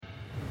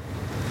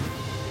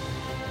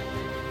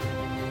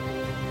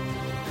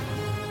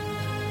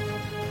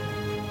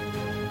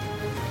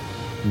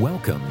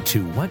Welcome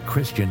to What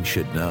Christians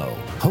Should Know,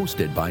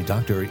 hosted by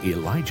Dr.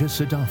 Elijah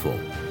Sadafel.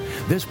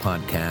 This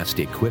podcast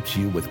equips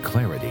you with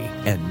clarity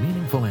and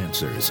meaningful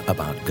answers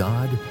about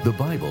God, the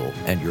Bible,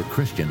 and your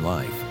Christian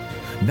life.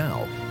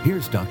 Now,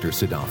 here's Dr.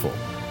 Sadafel.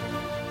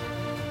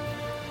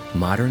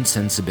 Modern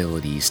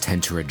sensibilities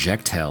tend to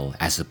reject hell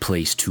as a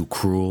place too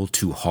cruel,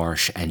 too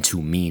harsh, and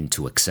too mean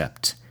to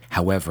accept.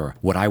 However,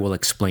 what I will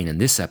explain in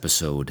this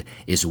episode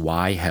is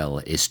why hell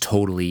is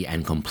totally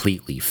and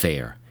completely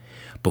fair.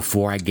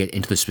 Before I get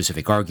into the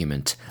specific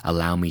argument,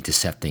 allow me to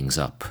set things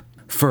up.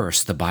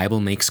 First, the Bible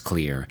makes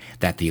clear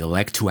that the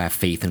elect who have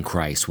faith in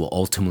Christ will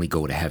ultimately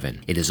go to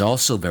heaven. It is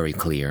also very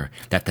clear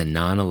that the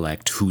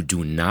non-elect who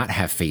do not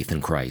have faith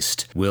in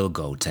Christ will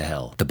go to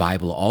hell. The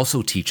Bible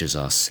also teaches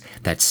us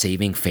that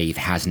saving faith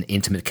has an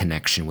intimate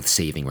connection with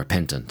saving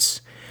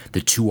repentance.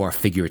 The two are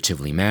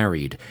figuratively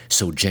married,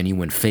 so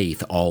genuine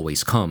faith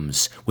always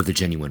comes with a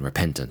genuine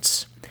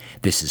repentance.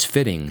 This is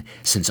fitting,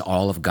 since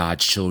all of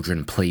God's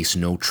children place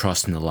no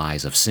trust in the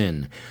lies of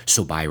sin,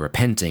 so by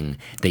repenting,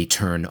 they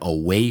turn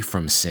away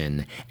from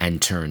sin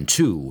and turn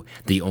to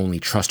the only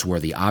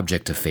trustworthy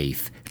object of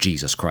faith,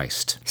 Jesus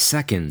Christ.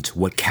 Second,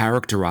 what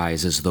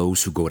characterizes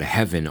those who go to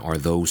heaven are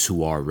those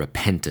who are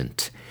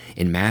repentant.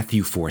 In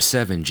Matthew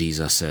 4:7,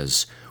 Jesus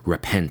says,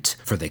 "Repent,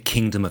 for the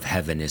kingdom of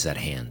heaven is at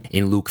hand."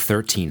 In Luke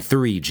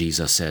 13:3,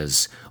 Jesus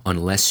says,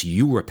 "Unless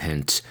you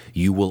repent,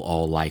 you will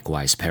all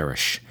likewise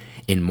perish."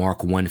 In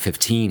Mark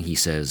 1:15, he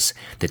says,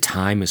 "The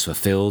time is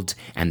fulfilled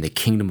and the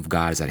kingdom of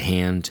God is at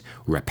hand.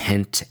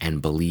 Repent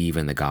and believe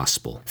in the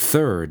gospel."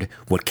 Third,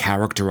 what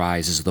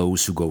characterizes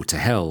those who go to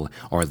hell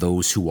are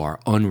those who are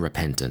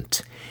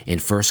unrepentant. In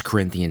 1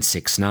 Corinthians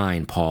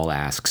 6:9, Paul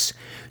asks,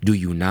 "Do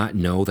you not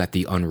know that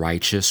the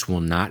unrighteous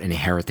will not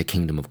inherit the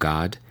kingdom of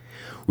God?"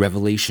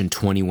 Revelation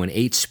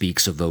 21:8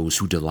 speaks of those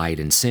who delight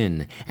in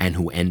sin and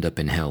who end up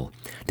in hell.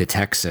 The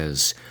text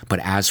says, "But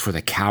as for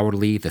the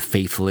cowardly, the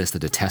faithless, the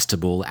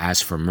detestable,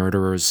 as for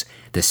murderers,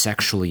 the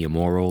sexually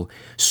immoral,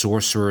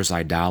 sorcerers,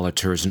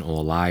 idolaters, and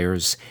all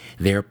liars,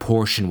 their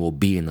portion will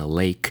be in the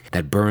lake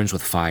that burns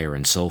with fire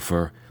and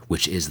sulfur,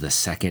 which is the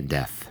second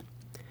death."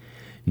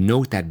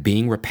 Note that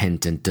being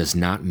repentant does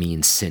not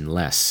mean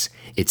sinless.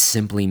 It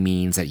simply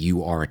means that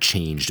you are a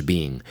changed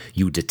being.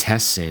 You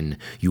detest sin,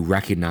 you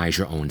recognize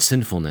your own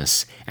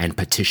sinfulness, and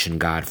petition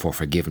God for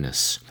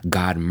forgiveness.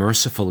 God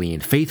mercifully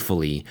and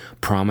faithfully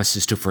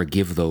promises to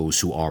forgive those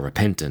who are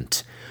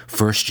repentant.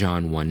 1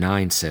 John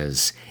 1:9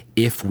 says,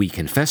 "If we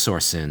confess our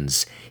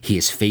sins, he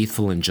is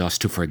faithful and just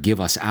to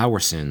forgive us our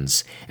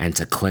sins and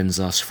to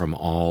cleanse us from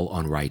all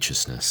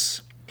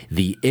unrighteousness."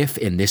 The "if"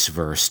 in this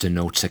verse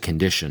denotes a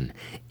condition.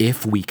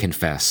 If we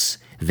confess,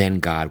 then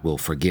God will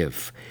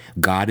forgive.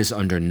 God is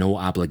under no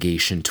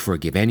obligation to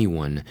forgive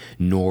anyone,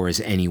 nor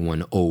is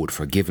anyone owed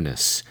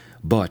forgiveness.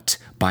 But,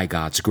 by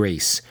God's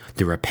grace,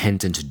 the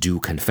repentant do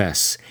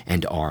confess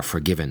and are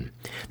forgiven.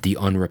 The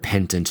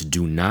unrepentant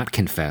do not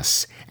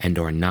confess and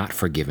are not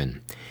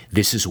forgiven.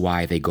 This is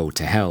why they go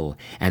to hell,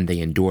 and they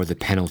endure the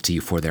penalty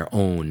for their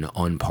own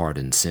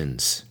unpardoned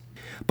sins.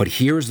 But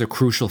here is the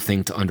crucial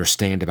thing to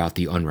understand about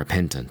the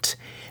unrepentant.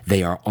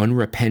 They are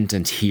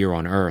unrepentant here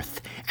on earth,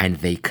 and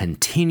they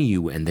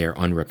continue in their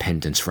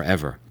unrepentance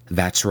forever.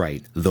 That's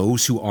right,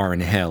 those who are in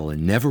hell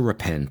never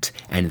repent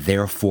and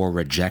therefore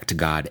reject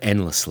God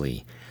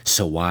endlessly.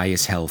 So why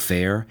is hell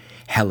fair?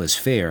 Hell is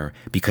fair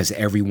because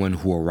everyone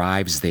who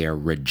arrives there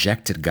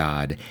rejected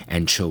God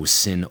and chose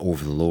sin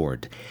over the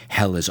Lord.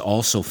 Hell is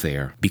also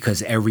fair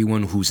because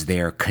everyone who's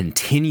there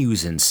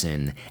continues in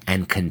sin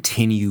and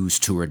continues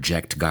to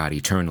reject God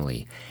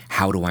eternally.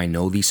 How do I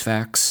know these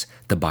facts?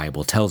 The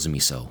Bible tells me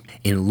so.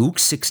 In Luke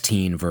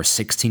 16, verse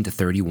 16 to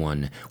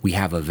 31, we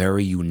have a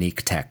very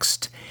unique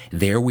text.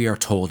 There we are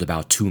told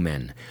about two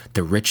men,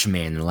 the rich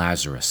man and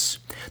Lazarus.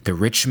 The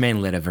rich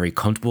man led a very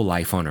comfortable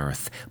life on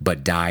earth,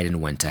 but died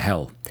and went to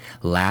hell.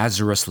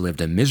 Lazarus lived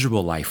a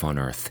miserable life on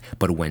earth,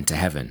 but went to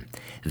heaven.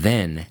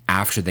 Then,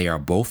 after they are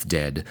both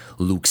dead,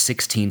 Luke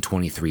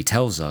 16:23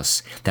 tells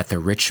us that the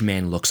rich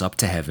man looks up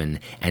to heaven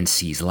and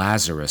sees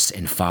Lazarus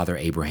in Father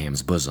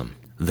Abraham's bosom.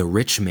 The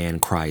rich man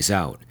cries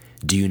out.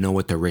 Do you know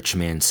what the rich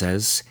man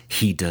says?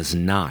 He does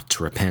not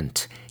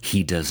repent.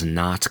 He does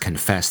not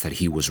confess that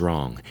he was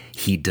wrong.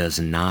 He does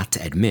not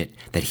admit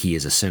that he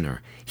is a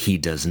sinner. He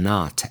does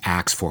not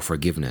ask for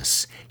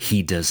forgiveness.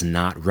 He does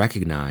not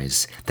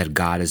recognize that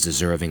God is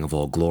deserving of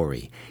all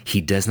glory.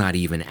 He does not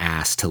even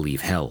ask to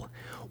leave hell.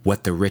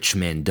 What the rich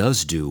man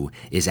does do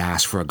is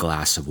ask for a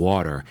glass of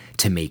water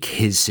to make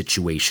his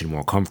situation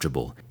more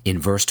comfortable. In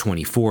verse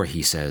 24,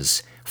 he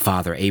says,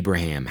 "Father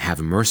Abraham, have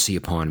mercy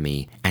upon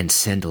me, and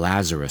send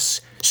Lazarus,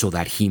 so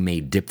that he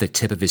may dip the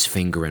tip of his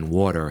finger in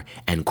water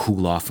and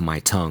cool off my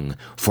tongue,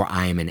 for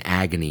I am in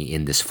agony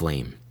in this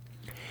flame."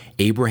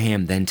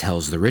 Abraham then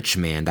tells the rich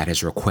man that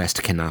his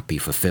request cannot be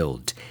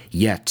fulfilled.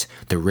 Yet,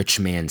 the rich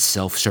man's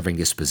self-serving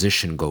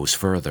disposition goes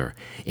further.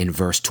 In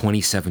verse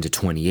 27 to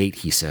 28,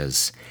 he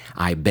says,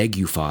 "I beg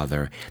you,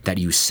 Father, that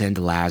you send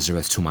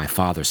Lazarus to my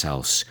father's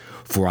house,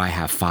 For I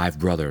have 5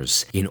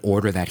 brothers, in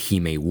order that he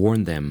may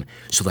warn them,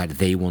 so that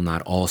they will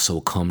not also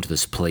come to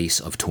this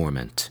place of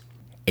torment.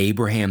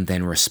 Abraham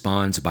then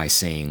responds by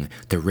saying,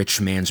 the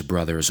rich man's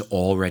brothers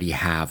already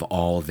have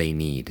all they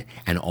need,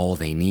 and all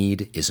they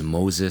need is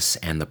Moses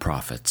and the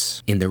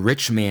prophets. In the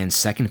rich man's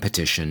second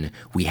petition,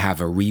 we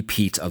have a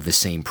repeat of the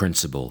same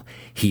principle.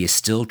 He is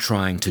still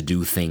trying to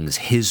do things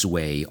his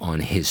way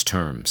on his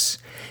terms.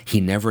 He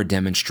never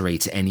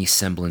demonstrates any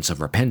semblance of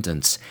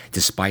repentance,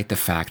 despite the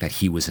fact that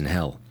he was in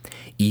hell.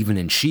 Even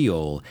in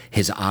Sheol,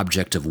 his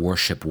object of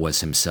worship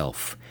was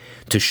himself.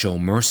 To show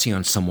mercy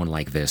on someone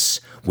like this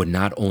would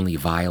not only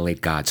violate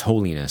God's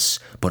holiness,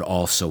 but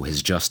also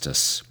his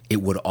justice.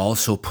 It would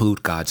also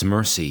pollute God's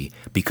mercy,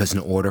 because in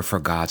order for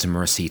God's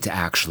mercy to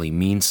actually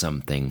mean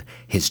something,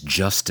 his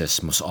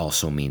justice must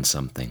also mean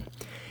something.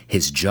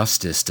 His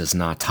justice does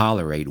not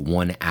tolerate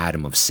one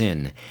atom of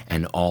sin,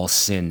 and all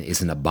sin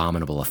is an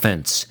abominable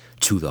offense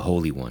to the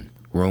Holy One.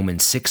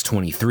 Romans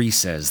 6:23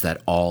 says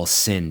that all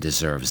sin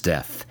deserves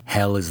death.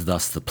 Hell is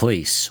thus the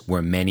place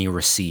where many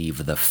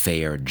receive the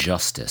fair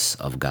justice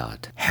of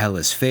God. Hell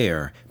is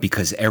fair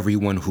because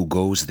everyone who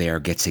goes there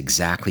gets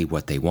exactly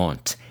what they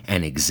want,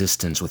 an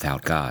existence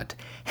without God.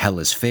 Hell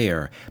is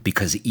fair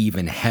because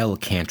even hell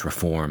can't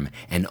reform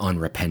an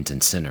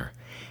unrepentant sinner.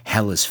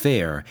 Hell is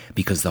fair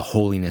because the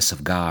holiness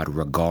of God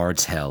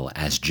regards hell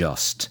as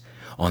just.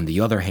 On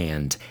the other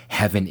hand,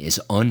 heaven is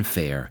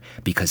unfair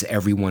because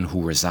everyone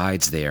who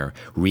resides there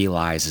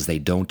realizes they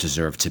don't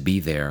deserve to be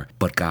there,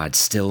 but God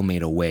still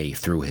made a way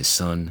through his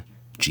Son,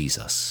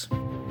 Jesus.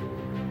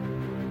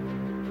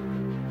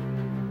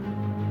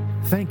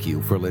 Thank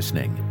you for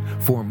listening.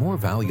 For more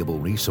valuable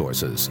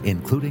resources,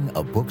 including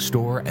a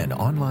bookstore and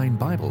online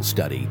Bible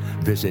study,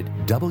 visit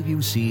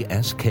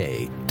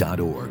wcsk.org.